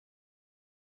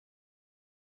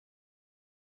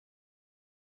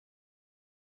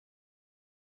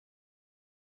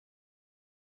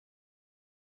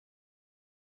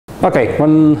Okay,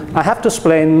 when I have to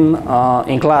explain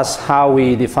in class how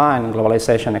we define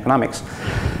globalization economics,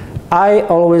 I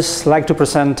always like to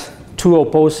present two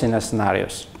opposing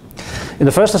scenarios. In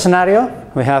the first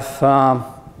scenario, we have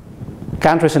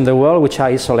countries in the world which are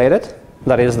isolated.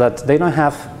 That is, that they don't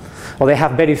have, or they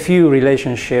have very few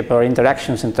relationship or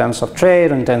interactions in terms of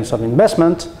trade, in terms of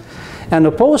investment. And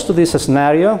opposed to this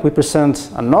scenario, we present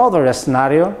another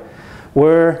scenario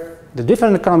where the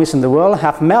different economies in the world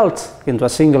have melted into a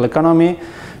single economy,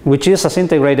 which is as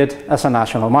integrated as a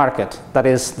national market. That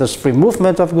is, there's free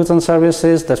movement of goods and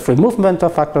services, there's free movement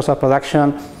of factors of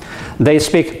production. They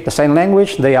speak the same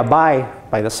language, they abide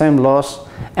by the same laws,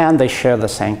 and they share the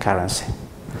same currency.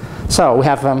 So we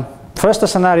have first a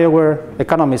scenario where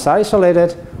economies are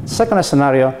isolated, second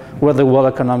scenario where the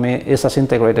world economy is as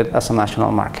integrated as a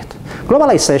national market.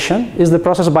 Globalization is the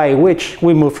process by which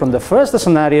we move from the first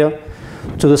scenario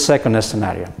to the second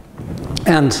scenario.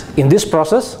 And in this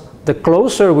process, the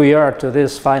closer we are to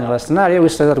this final scenario, we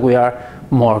say that we are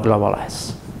more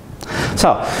globalized.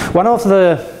 So one of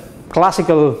the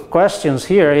classical questions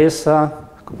here is to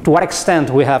what extent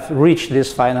we have reached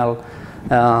this final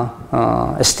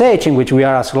stage in which we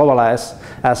are as globalized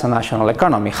as a national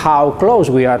economy, how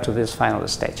close we are to this final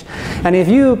stage. And if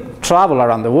you travel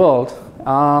around the world,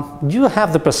 you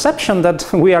have the perception that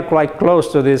we are quite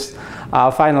close to this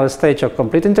final stage of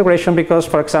complete integration because,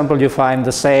 for example, you find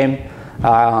the same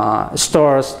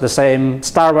stores, the same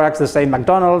Starbucks, the same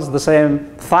McDonald's, the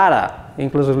same Zara,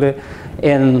 inclusively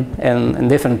in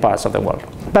different parts of the world.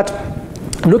 But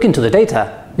looking to the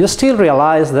data, you still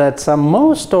realize that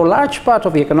most or large part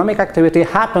of the economic activity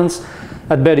happens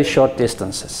at very short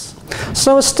distances.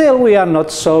 So still we are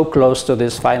not so close to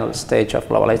this final stage of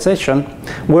globalization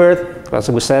where, as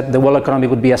we said, the world economy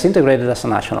would be as integrated as a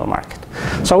national market.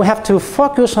 So we have to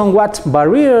focus on what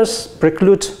barriers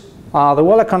preclude the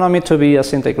world economy to be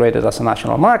as integrated as a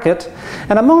national market.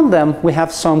 And among them, we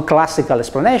have some classical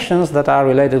explanations that are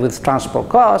related with transport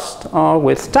cost or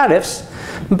with tariffs.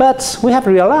 But we have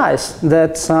realized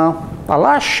that a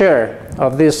large share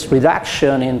of this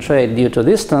reduction in trade due to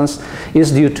distance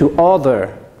is due to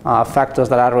other factors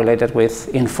that are related with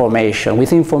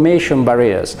information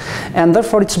barriers. And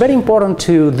therefore, it's very important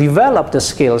to develop the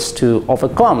skills to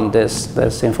overcome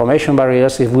these information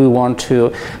barriers if we want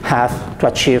to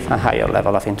achieve a higher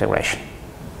level of integration.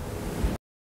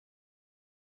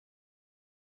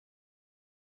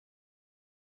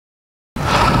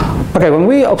 Okay, when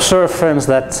we observe firms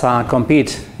that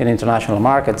compete in international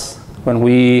markets, when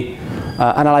we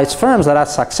analyze firms that are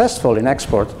successful in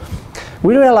export,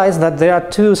 we realize that there are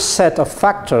two sets of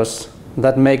factors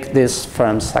that make these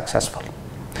firms successful.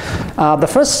 The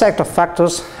first set of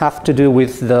factors have to do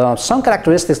with some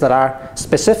characteristics that are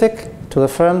specific to the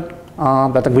firm,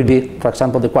 that would be, for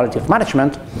example, the quality of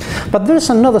management. But there is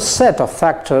another set of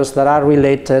factors that are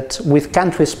related with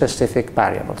country-specific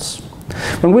variables.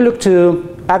 When we look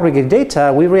to aggregate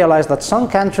data, we realize that some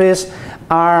countries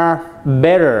are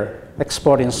better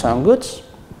exporting some goods.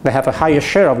 They have a higher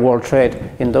share of world trade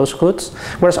in those goods,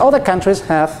 whereas other countries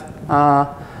have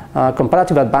a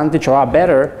comparative advantage or are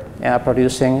better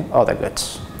producing other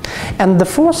goods. And the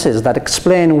forces that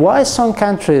explain why some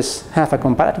countries have a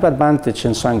comparative advantage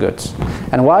in some goods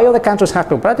and why other countries have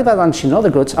comparative advantage in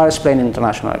other goods are explained in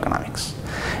international economics.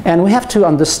 And we have to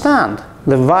understand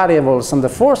the variables and the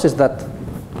forces that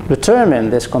determine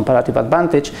this comparative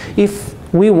advantage if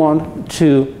we want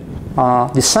to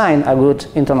design a good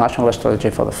international strategy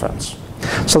for the firms.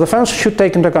 So the firms should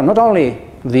take into account not only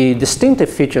the distinctive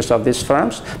features of these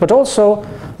firms, but also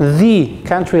the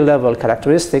country-level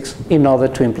characteristics in order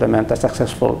to implement a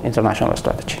successful international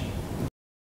strategy.